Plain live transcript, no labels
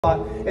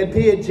But at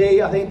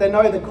P&G, I think they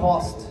know the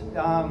cost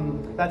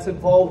that's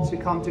involved to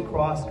come to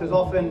Christ, because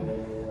often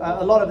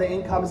a lot of the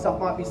income stuff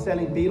might be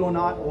selling betel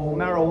nut or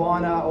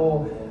marijuana,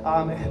 or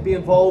be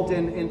involved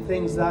in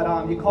things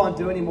that you can't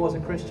do anymore as a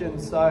Christian.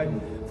 So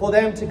for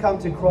them to come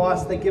to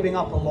Christ, they're giving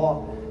up a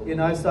lot, you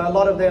know. So a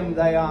lot of them,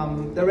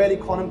 they really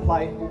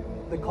contemplate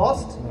the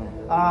cost,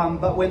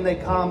 but when they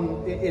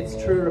come,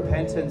 it's true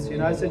repentance, you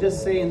know. So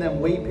just seeing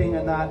them weeping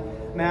and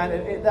that,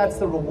 man, that's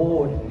the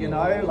reward, you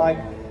know. Like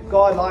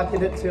God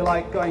likened it to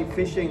like going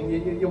fishing.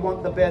 You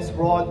want the best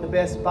rod, the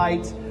best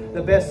bait,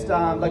 the best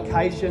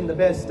location, the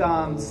best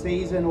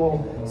season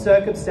or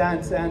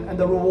circumstance, and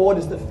the reward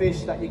is the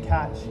fish that you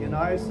catch, you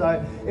know.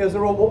 So it was a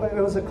reward,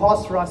 it was a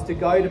cost for us to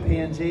go to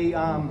P&G,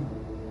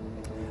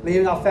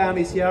 leaving our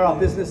families here, our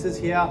businesses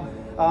here,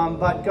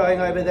 but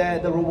going over there,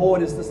 the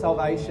reward is the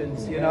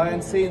salvations, you know,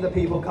 and seeing the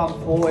people come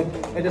forward,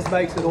 it just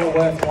makes it all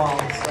worthwhile.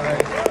 So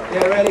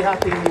yeah, really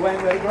happy we went.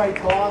 We had a great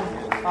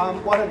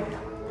time. One of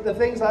the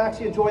things I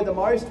actually enjoyed the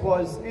most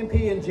was in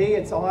P&G,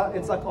 it's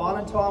like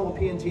island time or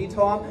P&G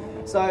time.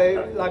 So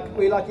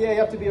yeah, you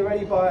have to be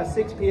ready by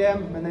 6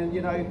 p.m. and then,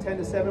 you know, 10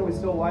 to 7 we're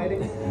still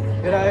waiting.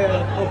 You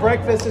know, or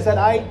breakfast is at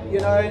 8,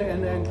 you know,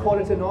 and then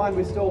 8:45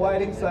 we're still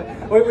waiting. So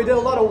we did a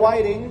lot of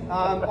waiting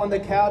on the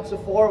couch, the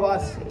four of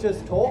us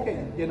just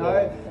talking, you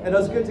know. And it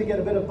was good to get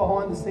a bit of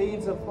behind the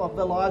scenes of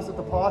the lives of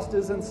the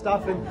pastors and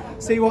stuff, and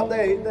see what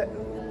they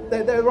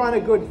run a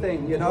good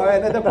thing, you know,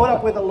 and they put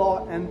up with a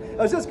lot, and it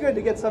was just good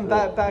to get some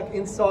back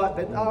insight.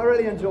 But I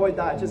really enjoyed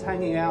that, just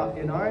hanging out,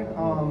 you know.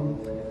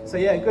 So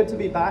yeah, good to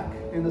be back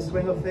in the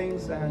swing of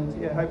things, and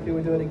yeah, hopefully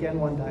we'll do it again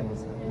one day.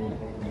 So.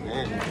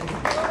 Amen.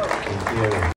 Thank you.